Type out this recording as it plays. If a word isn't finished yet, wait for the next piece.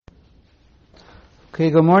Okay,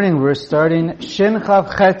 good morning. We're starting Shin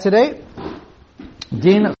Chav Chet today.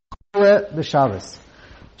 Din Chole B'Shabbos.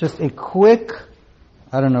 Just a quick,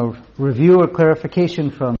 review or clarification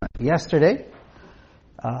from yesterday.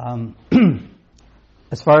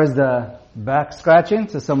 As far as the back scratching,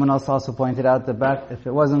 so someone else also pointed out the back, if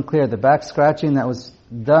it wasn't clear, the back scratching that was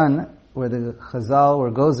done where the Chazal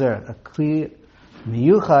or Gozer, a Kli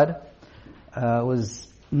Miyuchad, was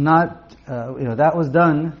not, that was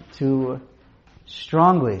done to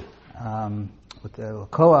strongly, with the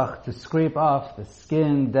koach, to scrape off the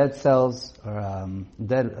skin, dead cells, or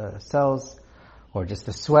cells, or just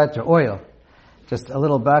the sweat or oil. Just a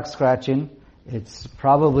little back scratching. It's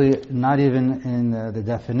probably not even in the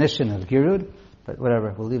definition of girud, but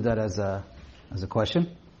whatever. We'll leave that as a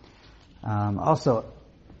question. Also,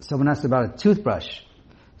 someone asked about a toothbrush.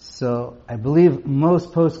 So I believe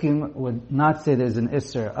most poskim would not say there's an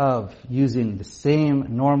isser of using the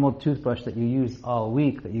same normal toothbrush that you use all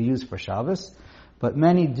week that you use for Shabbos, but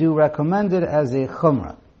many do recommend it as a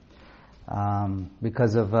chumrah.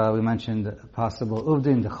 Because of, we mentioned possible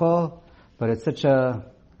uvdin dechol, but it's such a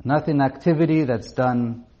nothing activity that's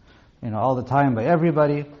done, all the time by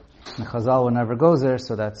everybody. The Chazal will never goes there,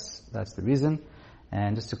 so that's the reason.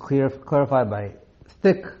 And just to clarify, by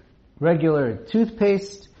thick, regular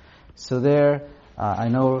toothpaste, so there, I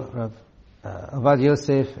know Rav Avad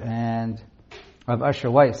Yosef and Rav Asher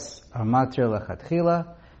Weiss are matir lechatchila,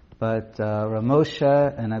 but Rav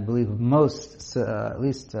Moshe and I believe most, at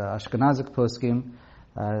least Ashkenazic poskim,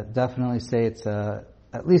 definitely say it's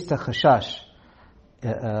at least a chashash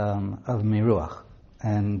of miruach,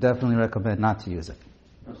 and definitely recommend not to use it.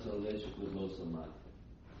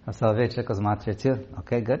 Salvechik was matir too.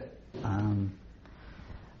 Okay, good.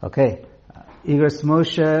 Okay. Igros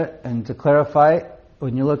Moshe, and to clarify,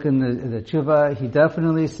 when you look in the tshuva, he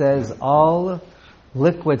definitely says all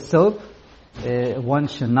liquid soap one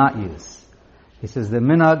should not use. He says the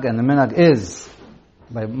minhag is,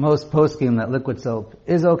 by most poskim, that liquid soap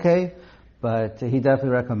is okay, but he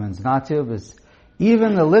definitely recommends not to, because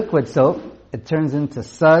even the liquid soap, it turns into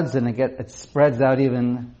suds and it spreads out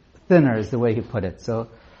even thinner, is the way he put it. So,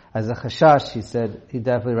 as a chashash, he said he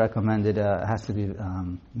definitely recommended it has to be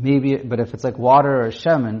maybe, but if it's like water or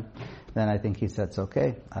shemen, then I think he said it's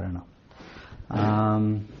okay. I don't know.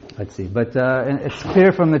 Let's see. But it's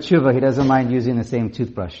clear from the tshuva he doesn't mind using the same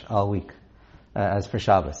toothbrush all week as for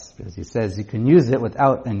Shabbos, because he says you can use it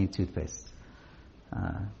without any toothpaste.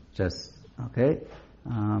 Okay.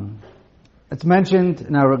 It's mentioned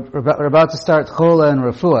now. We're about to start chola and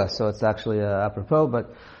refuah, so it's actually apropos.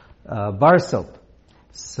 But bar soap.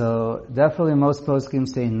 So definitely most poskim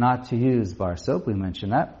say not to use bar soap. We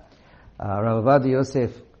mentioned that. Rav Avad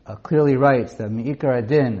Yosef clearly writes that Mi'ikar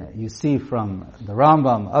Adin, you see from the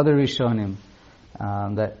Rambam, other Rishonim,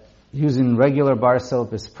 that using regular bar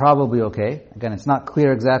soap is probably okay. Again, it's not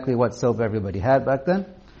clear exactly what soap everybody had back then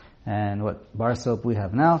and what bar soap we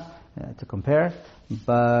have now to compare.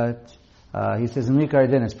 But he says Mi'ikar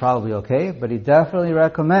Adin is probably okay, but he definitely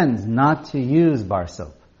recommends not to use bar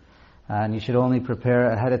soap. And you should only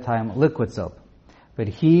prepare ahead of time liquid soap. But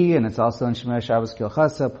he, and it's also in Shemar Shabbos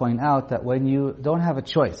Kilchasa, point out that when you don't have a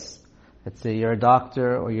choice, let's say you're a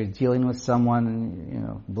doctor or you're dealing with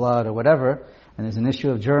someone, blood or whatever, and there's an issue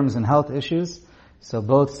of germs and health issues, so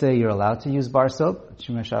both say you're allowed to use bar soap,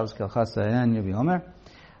 Shemar Shabbos Kilchasa and Yubi Omer.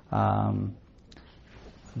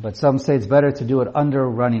 But some say it's better to do it under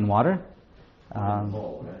running water,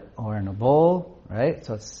 or in a bowl. Right,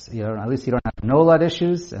 so it's at least you don't have no-lot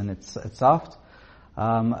issues, and it's soft.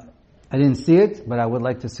 I didn't see it, but I would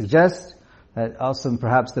like to suggest that also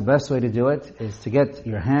perhaps the best way to do it is to get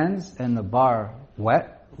your hands and the bar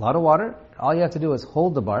wet, a lot of water. All you have to do is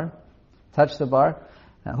hold the bar, touch the bar,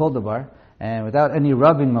 and hold the bar, and without any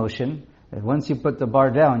rubbing motion. Once you put the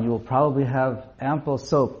bar down, you will probably have ample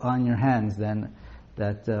soap on your hands. Then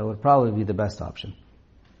that would probably be the best option.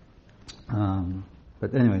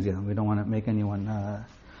 But anyways, we don't want to make anyone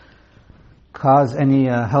cause any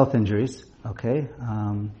health injuries. Okay.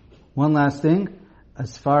 One last thing,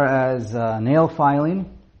 as far as nail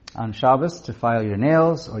filing on Shabbos, to file your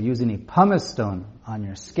nails, or using a pumice stone on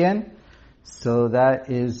your skin, so that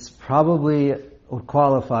is probably would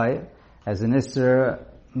qualify as an isser,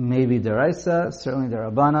 maybe deraisa, certainly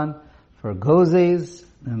derabanan, for gozes,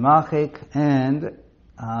 memachik, and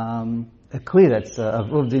a kli that's of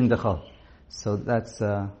uvdin dechol. So that's,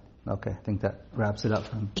 okay, I think that wraps it up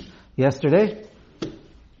from yesterday.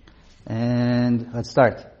 And let's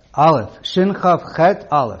start. Aleph. Shin Chav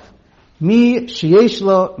Chet Aleph. Mi sheyesh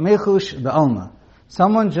lo mechush be'alma.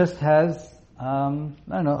 Someone just has, a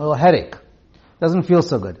little headache. Doesn't feel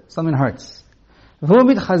so good. Something hurts. V'hu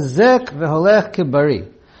mitchazek v'holech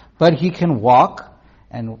kibari. But he can walk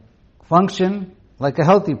and function like a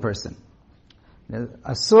healthy person.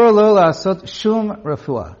 Asur lo la'asot shum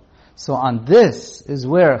refuah. So on this is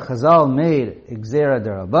where Chazal made Gzera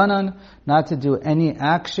Derabanan, not to do any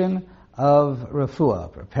action of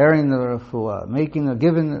refuah, preparing the refuah,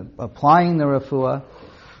 applying the refuah.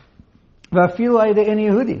 Any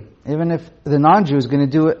Yehudi, even if the non-Jew is going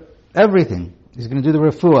to do everything, he's going to do the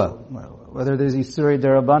refuah, whether there's Yisuri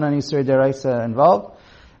Derabanan, Yisuri Deraisa involved.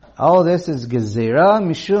 All this is Gezerah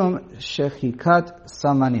Mishum Shechikat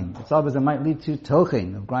Samanim. It's all because it might lead to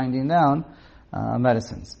tochen, of grinding down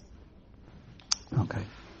medicines. Okay.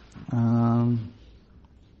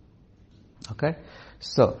 Okay.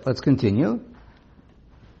 So, let's continue.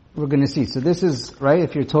 We're going to see. So this is, right,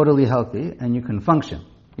 if you're totally healthy and you can function,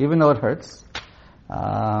 even though it hurts.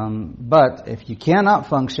 But if you cannot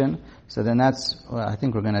function, so then I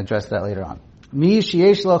think we're going to address that later on. Mi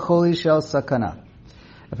sheyesh lo choli shel sakana.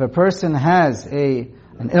 If a person has an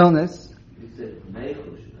illness, you said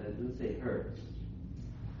mechush, I didn't say hurts.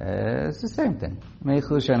 It's the same thing.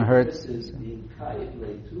 Mechush and hurts.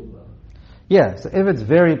 Yeah, so if it's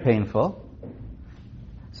very painful,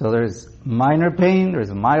 so there's minor pain,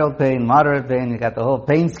 there's mild pain, moderate pain, you got the whole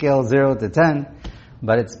pain scale 0 to 10,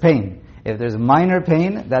 but it's pain. If there's minor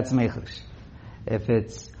pain, that's mechush. If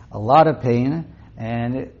it's a lot of pain,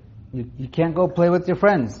 and you can't go play with your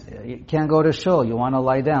friends, you can't go to shul, you want to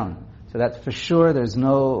lie down. So that's for sure, there's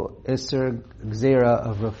no isur gzera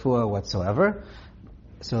of refuah whatsoever.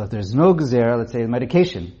 So if there's no gzera, let's say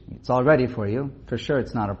medication, it's all ready for you, for sure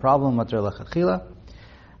it's not a problem, matar lechachila.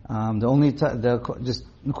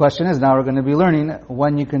 The question is, now we're going to be learning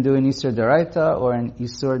when you can do an Isur Deraita or an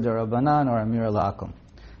Isur Derabanan or a Mir La'akum.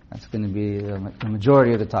 That's going to be the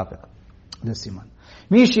majority of the topic, this siman.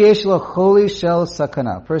 Mi sheyesh lo choli shel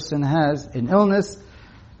sakana. A person has an illness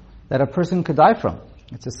that a person could die from.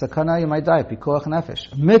 It's a sakana, you might die, pikuach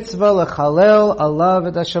nefesh. Mitzvah lechalel alav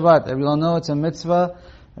et ha-Shabbat. We all know it's a mitzvah,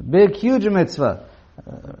 a big, huge mitzvah.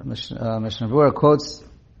 Mishnah Berurah quotes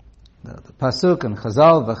the pasuk in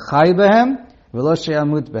Chazal, v'chai behem, v'lo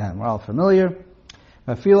she'amut behem. We're all familiar.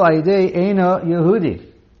 V'afil aidei eino Yehudi.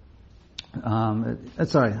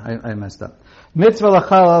 Sorry, I messed up. Mitzvah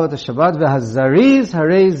l'chal alav Shabbat v'hazariz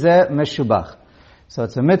harei zeh meshubach. So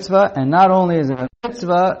it's a mitzvah, and not only is it a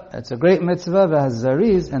mitzvah, it's a great mitzvah,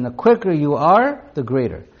 v'hazariz, and the quicker you are, the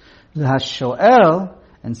greater. V'hashoel,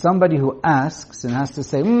 and somebody who asks and has to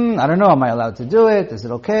say, I don't know, am I allowed to do it? Is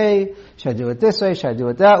it okay? Should I do it this way? Should I do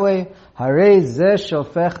it that way? Harei zeh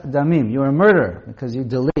shofech damim. You're a murderer because you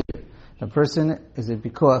delayed it. The person is a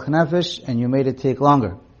pikuach nefesh, and you made it take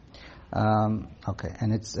longer. Okay,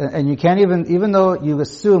 and you can't even though you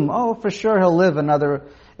assume, for sure he'll live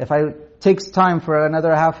if it takes time for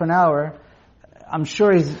another half an hour, I'm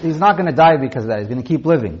sure he's not going to die because of that. He's going to keep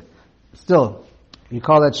living. Still, you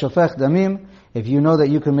call that shofech damim. If you know that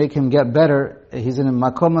you can make him get better, he's in a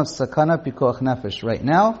makom of sakana pikuach nefesh right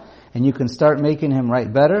now, and you can start making him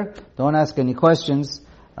right better. Don't ask any questions.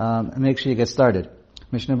 Make sure you get started.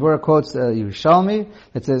 Mishnah Berurah quotes Yerushalmi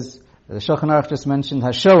that says, the Shulchan Aruch just mentioned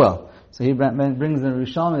Hashoel. So he brings the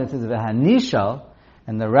Yerushalmi that says V'hanishal,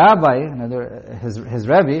 and the rabbi, his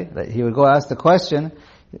Rebbe, that he would go ask the question,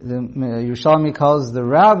 the Yerushalmi calls the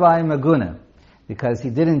rabbi Maguna, because he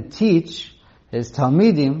didn't teach his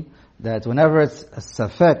Talmidim that whenever it's a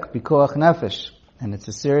safek, pikuach nefesh, and it's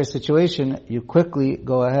a serious situation, you quickly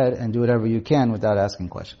go ahead and do whatever you can without asking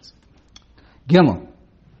questions. Gimel.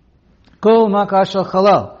 Kol makah shel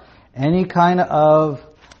chalal. Any kind of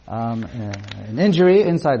an injury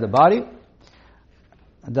inside the body.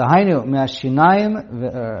 Dahainu me'ashinayim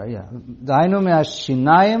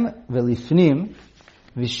velifnim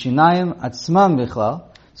v'shinayim atzmam bichlal.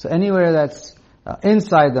 So anywhere that's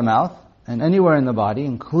inside the mouth and anywhere in the body,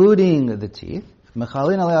 including the teeth,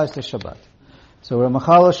 mechalin alei Shabbat. So we're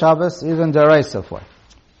mechalo Shabbos, even deraisa for.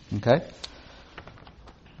 Okay.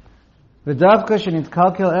 V'davka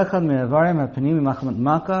shenitkalkel echad me'avarim ha'panim machmat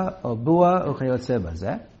maka o bua o chayotze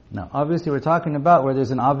bazeh. Now, obviously, we're talking about where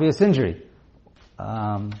there's an obvious injury,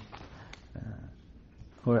 or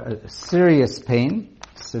a serious pain,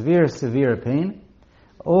 severe pain,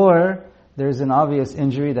 or there's an obvious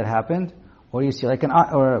injury that happened, or you see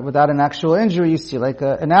or without an actual injury, you see like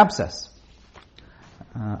an abscess.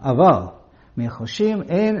 Aval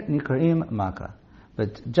mechoshim ein nikraim maka.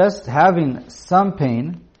 But just having some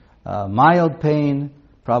pain, mild pain,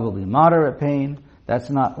 probably moderate pain, that's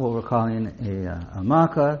not what we're calling a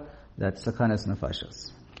maka. That's sakanas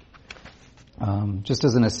nefashos. Just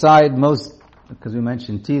as an aside, because we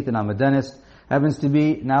mentioned teeth and I'm a dentist, happens to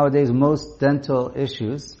be nowadays most dental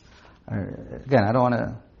issues again, I don't want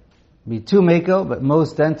to be too mako, but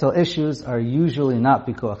most dental issues are usually not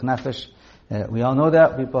pikuach nefesh. We all know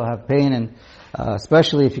that. People have pain, and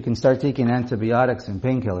especially if you can start taking antibiotics and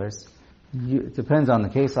painkillers. It depends on the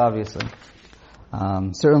case, obviously.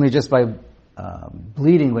 Certainly just by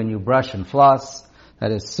bleeding when you brush and floss,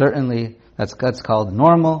 that's called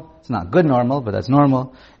normal. It's not good normal, but that's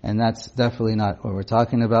normal, and that's definitely not what we're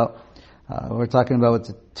talking about. What we're talking about with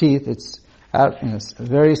the teeth, it's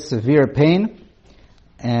very severe pain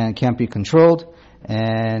and can't be controlled.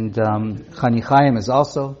 And Chaim is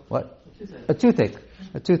also what? A toothache.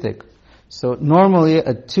 So normally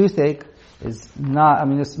a toothache is not,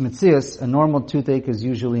 this mitzias, a normal toothache is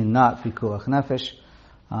usually not pikuach nefesh.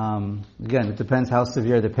 Again, it depends how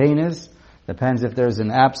severe the pain is. Depends if there's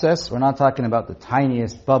an abscess. We're not talking about the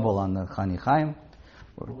tiniest bubble on the Chaim.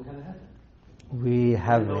 We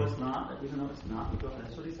have. Even though it's not because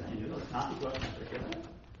that's what he's saying. Even though it's not because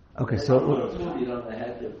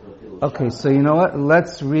Okay, so you know what?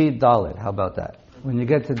 Let's read Dalet. How about that? When you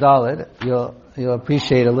get to Dalet, you'll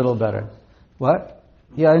appreciate a little better. What?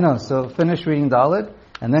 Yeah, I know. So finish reading Dalet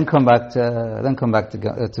and then come back to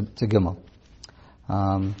Gimel.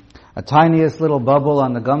 A tiniest little bubble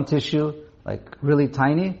on the gum tissue, like really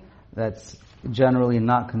tiny, that's generally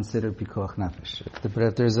not considered pikuach nefesh. But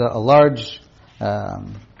if there's a larger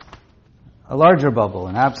bubble,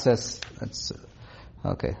 an abscess, that's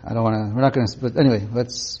okay. We're not going to. But anyway,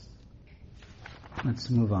 let's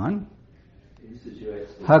move on.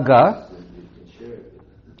 Haga.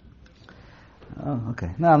 Oh,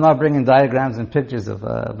 okay. No, I'm not bringing diagrams and pictures of.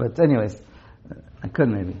 But anyways, I could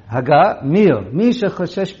maybe. Haga mio misha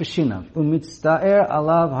choshesh b'shinav umitztaer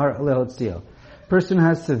alav har lehotzio. Person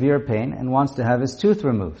has severe pain and wants to have his tooth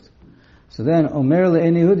removed. So then omer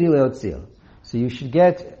le'enihudi lehotzio. So you should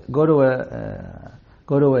go to a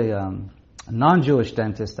non-Jewish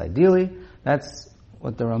dentist. Ideally, that's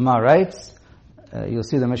what the Ramah writes. You'll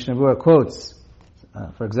see the Mishnah Berurah quotes,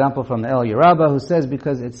 for example, from the El Yerabah, who says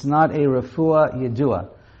because it's not a refuah yedua.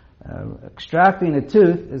 Extracting a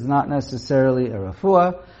tooth is not necessarily a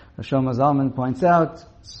refuah. Shlomo Zalman points out,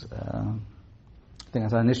 I think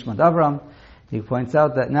it's on Nishmat Avram, he points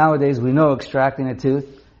out that nowadays we know extracting a tooth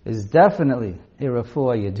is definitely a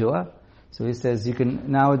refuah yedua. So he says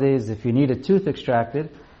nowadays if you need a tooth extracted,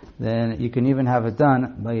 then you can even have it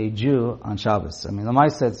done by a Jew on Shabbos. The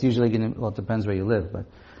Maisa, it's usually it depends where you live, but,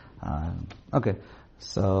 okay.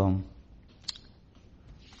 So,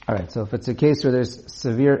 alright, so if it's a case where there's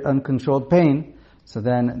severe uncontrolled pain, so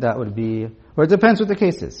then that would be, or it depends what the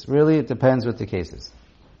case is. Really, it depends what the case is.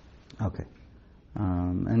 Okay.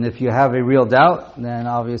 And if you have a real doubt, then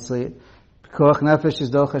obviously, Pikuach nefesh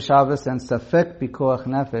is docha Shabbos, and safek pikuach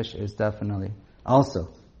nefesh is definitely also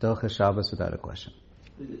docha Shabbos without a question.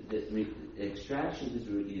 The extraction is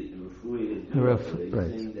really refuah.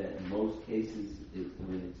 Right. Saying that in most cases,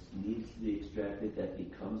 when it needs to be extracted, that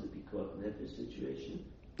becomes a pikuach nefesh situation.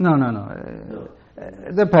 No.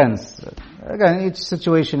 It depends. Again, each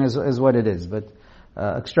situation is what it is, but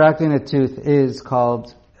extracting a tooth is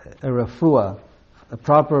called a refuah, a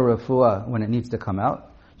proper refuah when it needs to come out.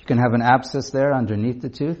 You can have an abscess there underneath the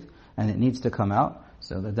tooth, and it needs to come out.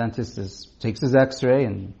 So the dentist takes his X-ray,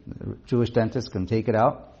 and the Jewish dentist can take it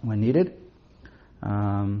out when needed.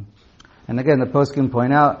 And again, the poskim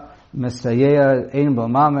point out, Mesayeya ein bo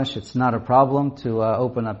mamash, it's not a problem to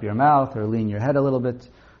open up your mouth or lean your head a little bit,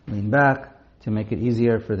 lean back to make it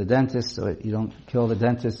easier for the dentist, so you don't kill the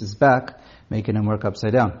dentist's back, making him work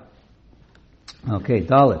upside down. Okay,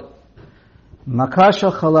 Dalet.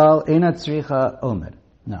 Makashal halal eina tzricha omer.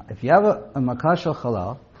 Now, if you have a makashal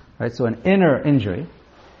halal, right, so an inner injury,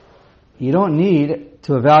 you don't need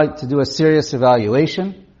to do a serious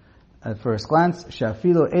evaluation at first glance.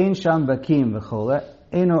 Shafilo ein sham bakim v'chola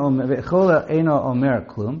eino omer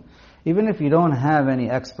klum. Even if you don't have any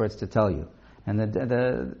experts to tell you, and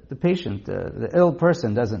the patient, the ill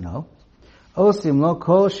person doesn't know. Osim lo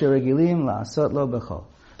kol sheregilim la'asot lo b'chol.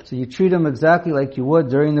 So you treat him exactly like you would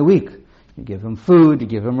during the week. You give him food, you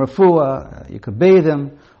give him refuah, you could bathe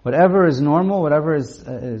him. Whatever is normal, whatever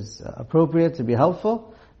is appropriate to be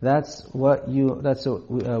helpful, that's what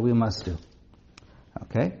we must do.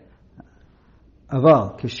 Okay?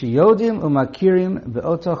 Aval, kishiyodim umakirim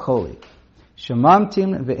be'oto choli,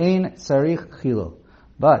 shemamtim ve'ein tzarich chilo.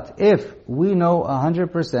 But if we know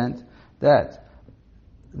 100% that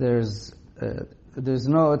it's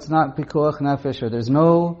not pikuach nefesh, or there's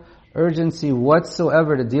no urgency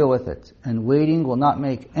whatsoever to deal with it, and waiting will not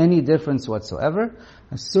make any difference whatsoever,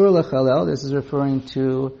 asur lechalel, this is referring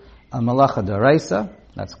to a malacha daraisa,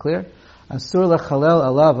 that's clear. Asur lechalel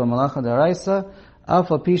alav a malacha daraisa,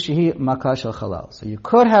 Alpha pishihi makash al halal. So you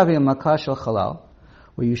could have a makash al halal,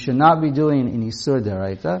 where you should not be doing an isur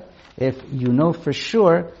deraita, if you know for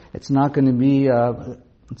sure it's not going to be,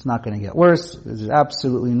 it's not going to get worse, there's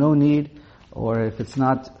absolutely no need, or if it's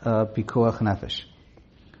not pikuach nefesh.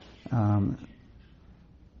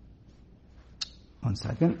 One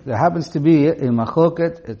second. There happens to be a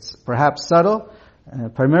machloket, it's perhaps subtle,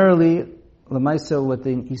 primarily lemaisa with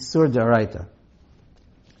an isur deraita.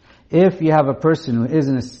 If you have a person who is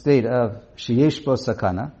in a state of sheyesh bo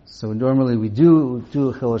sakana, so normally we do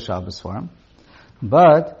chilul Shabbos for him,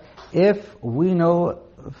 but if we know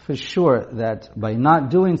for sure that by not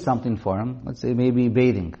doing something for him, let's say maybe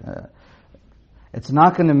bathing, it's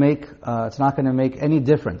not going to make any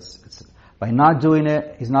difference. By not doing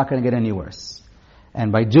it, he's not going to get any worse,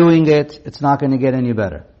 and by doing it, it's not going to get any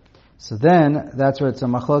better. So then that's where it's a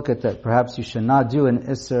machloket that perhaps you should not do an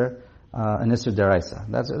isur deraisa.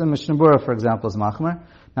 That's the Mishnah Berurah, for example, is machmer,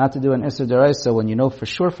 not to do an isur deraisa when you know for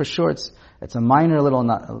sure it's a minor little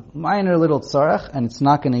tzarech, and it's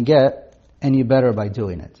not going to get any better by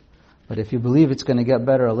doing it. But if you believe it's going to get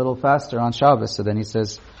better a little faster on Shabbos, so then he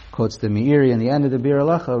says, quotes the Meiri in the end of the Bir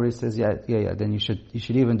Halacha, where he says, then you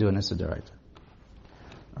should even do an isur deraita.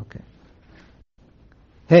 Okay.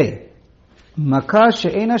 Hey, makah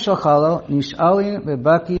she'ena shel chalal nish'alin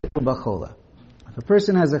bebaki u'bachola. If a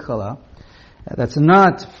person has a chala that's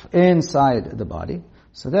not inside the body,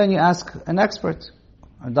 so then you ask an expert,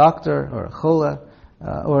 a doctor or a chola,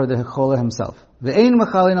 or the chola himself. Ve'ein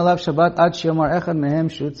machalin alav Shabbat ad she'yomar echad mehem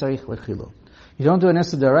shu tzarich lechilu. You don't do an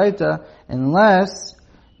isur deraita unless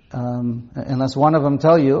one of them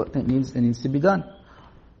tell you it needs to be done.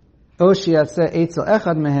 O she'yatzeh eitzel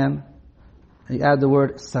echad mehem. You add the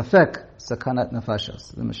word safek sakanat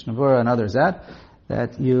nefashos. The Mishnah Berurah and others add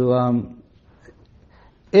that you,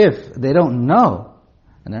 if they don't know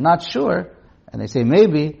and they're not sure, and they say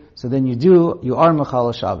maybe, so then you are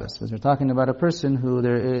mechal Shabbos. Because we're talking about a person who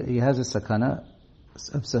he has a sakana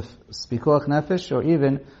of pikuach nefesh or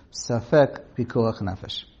even safek pikuach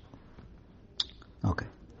nefesh. Okay.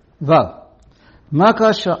 Vav.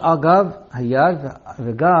 Makash agav hayad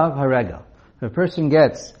v'gav haregel. If a person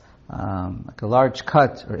gets like a large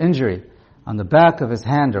cut or injury on the back of his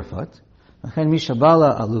hand or foot, or you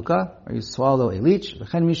swallow a leech, or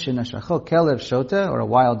a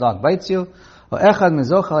wild dog bites you, or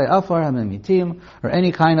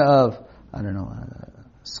any kind of,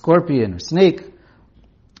 scorpion or snake,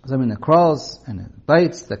 something that crawls and it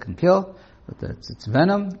bites that can kill, but it's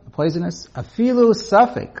venom, poisonous. Afilu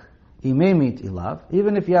safek, imemit ilav.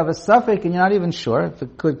 Even if you have a safek and you're not even sure if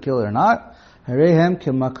it could kill or not, harehem ke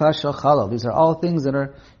makash al chalal. These are all things that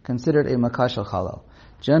are considered a makash al chalal.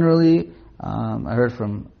 Generally, I heard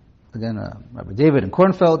from, again, Rabbi David in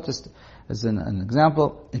Kornfeld, just as an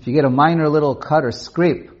example, if you get a minor little cut or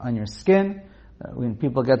scrape on your skin, when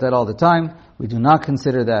people get that all the time, we do not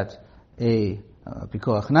consider that a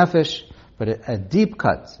pikuach nefesh, but a deep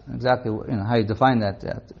cut, exactly how you define that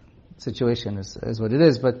situation is what it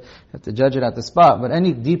is, but you have to judge it at the spot. But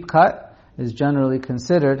any deep cut is generally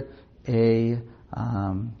considered a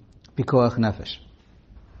pikuach nefesh.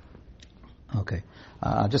 Okay.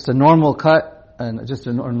 Just a normal cut, and just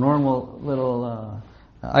a normal little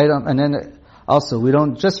item, and then also we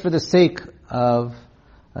don't, just for the sake of,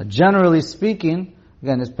 generally speaking,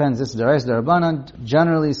 again this depends, this is Derais Darabanan,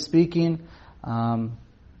 generally speaking,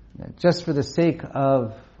 just for the sake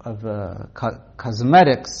of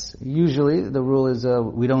cosmetics, usually the rule is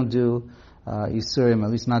we don't do Yisurim, at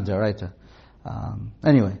least not Daraita.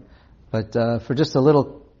 Anyway, but for just a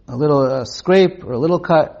little scrape or a little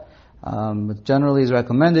cut, what generally is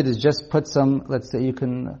recommended is just put some, let's say you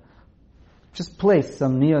can just place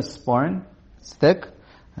some Neosporin, it's thick,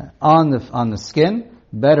 on the skin.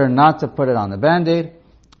 Better not to put it on the Band-Aid,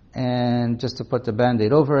 and just to put the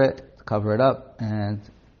Band-Aid over it, cover it up, and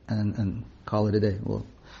call it a day. We'll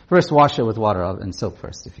first wash it with water and soap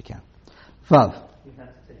first if you can. Vav. You have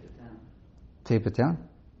to tape it down. Tape it down?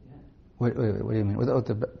 Yeah. What do you mean?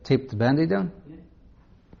 Tape the Band-Aid down? Yeah.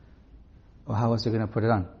 Well, how else are you going to put it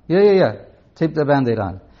on? Yeah. Tape the Band-Aid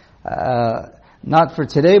on. Not for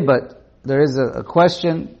today, but there is a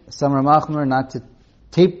question, some are machmer, not to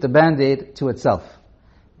tape the Band-Aid to itself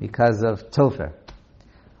because of tofer.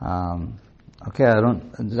 Okay, I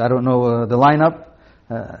don't know the lineup,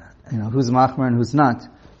 who's machmer and who's not,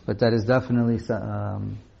 but that is definitely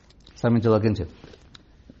something to look into.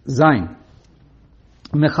 Zayin.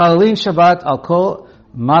 Mechalin Shabbat al kol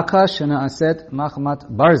maka shena aset machmat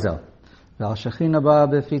barzel.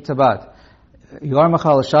 You are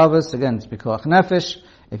machal Shabbos, again, it's pikuach nefesh.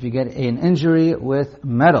 If you get an injury with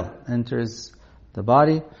metal enters the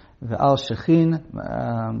body, ve'al shechin,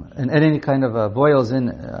 and any kind of boils in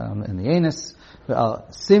the anus, ve'al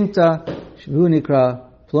simta, shvu nikra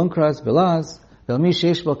plunkras belaz, ve'al mi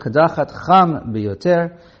sheish bo kadachat cham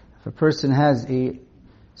biyoter, if a person has a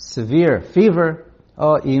severe fever,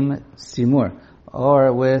 or im simur,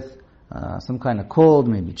 or with some kind of cold,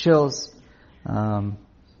 maybe chills.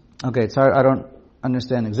 Okay, it's hard, I don't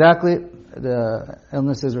understand exactly the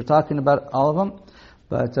illnesses we're talking about, all of them,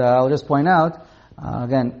 but I'll just point out,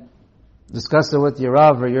 again, discuss it with your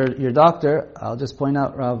Rav or your doctor. I'll just point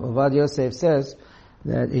out, Rav Ovad Yosef says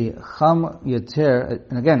that a cham yoter,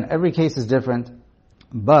 and again, every case is different,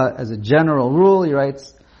 but as a general rule, he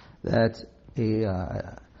writes that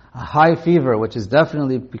a high fever, which is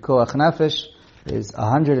definitely pikoach nefesh, is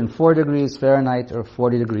 104 degrees Fahrenheit or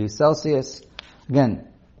 40 degrees Celsius. Again,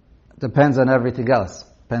 depends on everything else.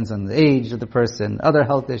 Depends on the age of the person, other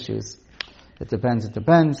health issues. It depends.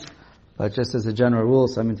 But just as a general rule,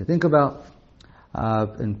 something to think about.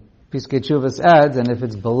 And Piskei Teshuvos adds, and if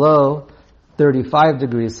it's below 35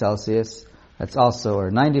 degrees Celsius, that's also, or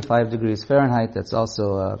 95 degrees Fahrenheit, that's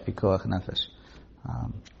also pikoach nefesh.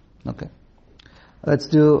 Okay. Let's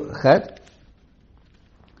do chet.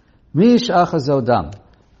 Mish achazodam.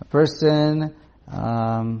 A person,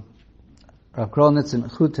 Rav Krolnitz in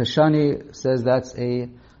Chut Hashani says that's a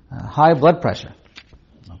high blood pressure.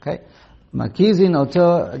 Okay. Makizin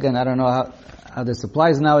oto, again, I don't know how this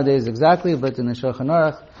applies nowadays exactly, but in the Shulchan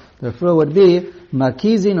Orach, the referral would be,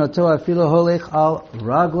 Makizin oto afilo holech al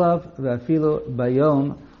raglav ve'afilo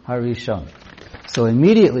bayom harishon. So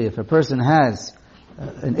immediately, if a person has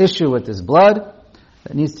an issue with his blood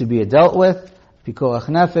that needs to be dealt with, pikoach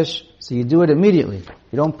nefesh, so you do it immediately.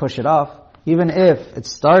 You don't push it off. Even if it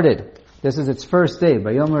started, this is its first day,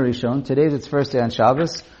 Bayom Rishon, today's its first day on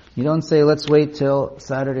Shabbos, you don't say, let's wait till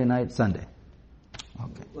Saturday night, Sunday.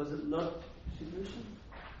 Okay. Was it not situation?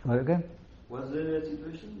 What again? Was there a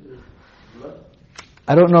situation? The blood?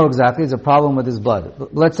 I don't know exactly. It's a problem with his blood.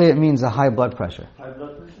 Let's say it means a high blood pressure. High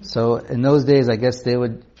blood pressure? So in those days, I guess they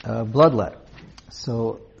would bloodlet.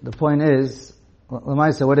 So the point is,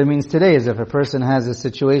 Lamaisa, what it means today is if a person has a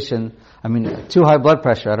situation, too high blood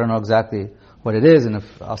pressure, I don't know exactly what it is, and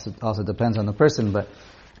if also depends on the person, but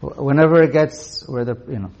whenever it gets where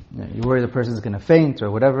you worry the person's going to faint or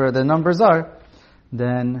whatever the numbers are,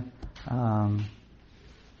 then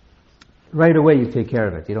right away you take care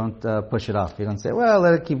of it. You don't push it off. You don't say, well,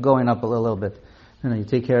 let it keep going up a little bit. No, you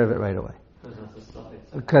take care of it right away.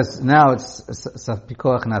 Because now it's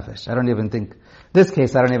pikoach nefesh. I don't even think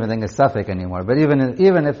it's suffix anymore. But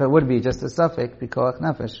even if it would be just a suffix, pikoach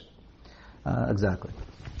nefesh, exactly.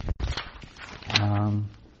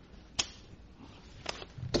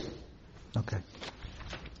 Okay.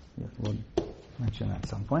 Yeah, we'll mention that at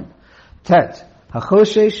some point. Tet.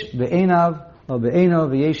 Hachoshesh be'enav or be'eno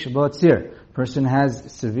v'yesh bo tzir. Person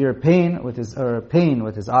has severe pain with his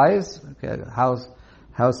eyes. Okay,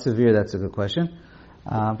 how severe? That's a good question.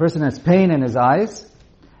 Person has pain in his eyes,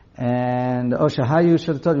 and oshahayu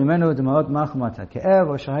shotot mimenu demaot machmat hake'ev,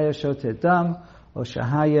 oshahayu shotet dam,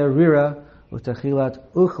 oshahaya rira utachilat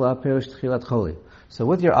uchla perush tchilat choli. So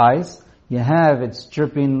with your eyes, you have it's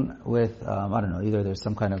dripping with either there's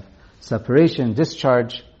some kind of separation,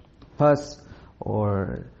 discharge, pus,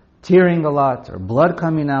 or tearing a lot, or blood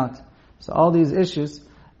coming out. So all these issues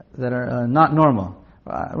that are not normal.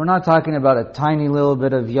 We're not talking about a tiny little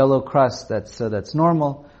bit of yellow crust that's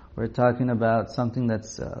normal. We're talking about something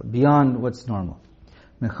that's beyond what's normal.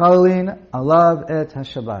 Mechalin alav et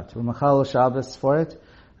hashabat. We're mechal Shabbos for it.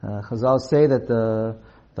 Chazal say that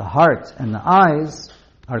the heart and the eyes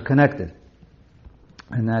are connected,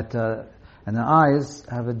 and that the eyes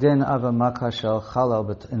have a din of a makkah shel chalal,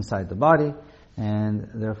 but inside the body, and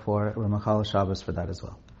therefore we're mechal Shabbos for that as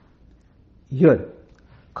well. Yud.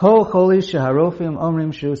 Kol choli sheharofim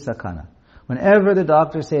omrim shu sakana. Whenever the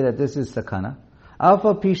doctors say that this is sakana,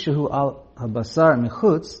 alpha pishahu al habasar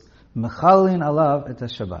michutz mechalin alav et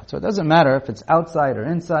hashabat. So it doesn't matter if it's outside or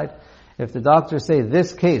inside. If the doctors say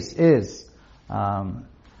this case is pikuach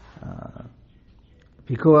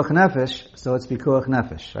nefesh, so it's pikuach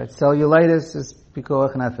nefesh, right? Cellulitis is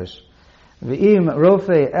pikuach nefesh. V'im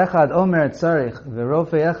rofei echad omer tzarich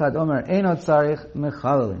v'rofei echad omer eno tzarich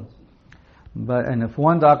mechalin. And if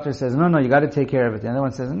one doctor says, no, you got to take care of it, the other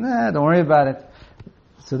one says, nah, don't worry about it,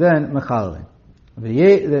 so then mechalin.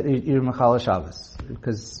 You're mechal Shabbos,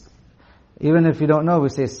 because even if you don't know, we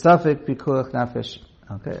say suffix pikuach nefesh.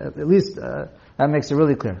 Okay, at least that makes it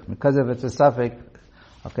really clear. Because if it's a suffix,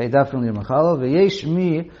 okay, definitely mechal. V'yesh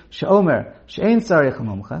mi she'omer she'ein tzarich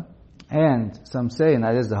mumcha, and some say, and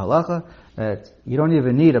that is the halacha, that you don't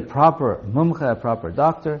even need a proper mumcha, a proper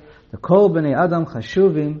doctor. The kol b'nei adam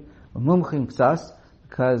chashuvim Mumchim Ksas,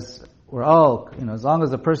 because we're all, as long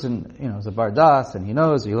as a person, is a bardas and he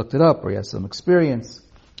knows, or he looked it up, or he has some experience,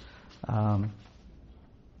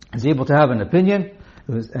 is able to have an opinion,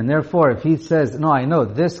 and therefore if he says, no, I know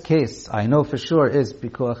this case, I know for sure is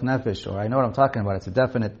pikuach nefesh, or I know what I'm talking about, it's a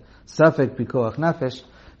definite suffix pikuach nefesh,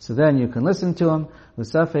 so then you can listen to him with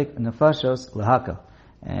suffix nefashos lahaka,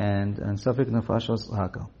 and suffix nefashos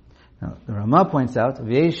lahaka. Now, the Rama points out,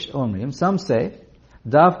 v'yesh omrim, some say,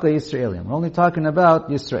 Dafka Yisraelim. We're only talking about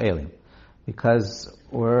Yisraelim because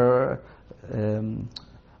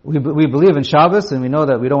we believe in Shabbos and we know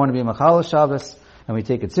that we don't want to be Machal Shabbos and we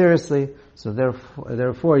take it seriously. So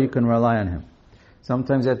therefore, you can rely on him.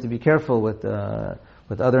 Sometimes you have to be careful with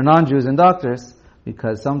other non-Jews and doctors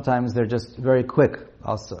because sometimes they're just very quick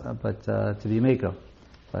also, but to be Mako.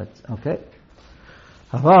 But okay.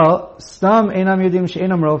 Haval, stam einam yudim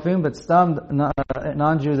she'einam rofim, but stam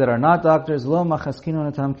non-Jews that are not doctors, lo machaskinu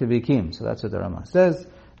natam kevikim. So that's what the Rama says.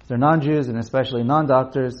 If they're non-Jews and especially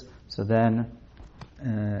non-doctors, so then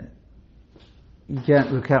we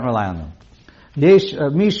can't rely on them. Yesh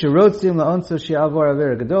mi sherotzim la'onso she'avor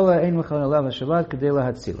avera gedola ein mechal alav Shabbat kedei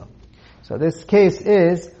lahatzila. So this case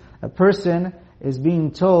is a person is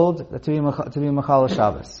being told that to be machal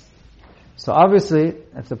Shabbos. So obviously,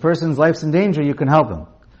 if the person's life's in danger, you can help him.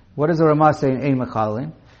 What does the Rama say in Ein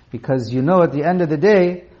Mechalin? Because at the end of the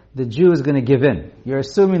day, the Jew is going to give in. You're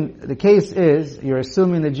assuming the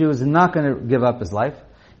Jew is not going to give up his life.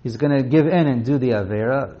 He's going to give in and do the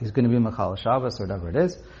Avera. He's going to be Machal Shabbos or whatever it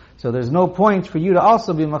is. So there's no point for you to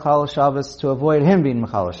also be Machal Shabbos to avoid him being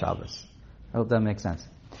Machal Shabbos. I hope that makes sense.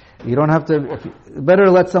 You don't have to, better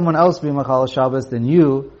let someone else be Machal Shabbos than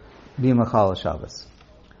you be Machal Shabbos.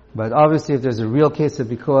 But obviously, if there's a real case of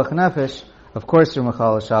pikuach nefesh, of course you're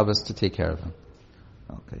machal Shabbos to take care of him.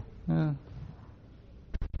 Okay.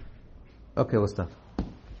 Okay, we'll stop.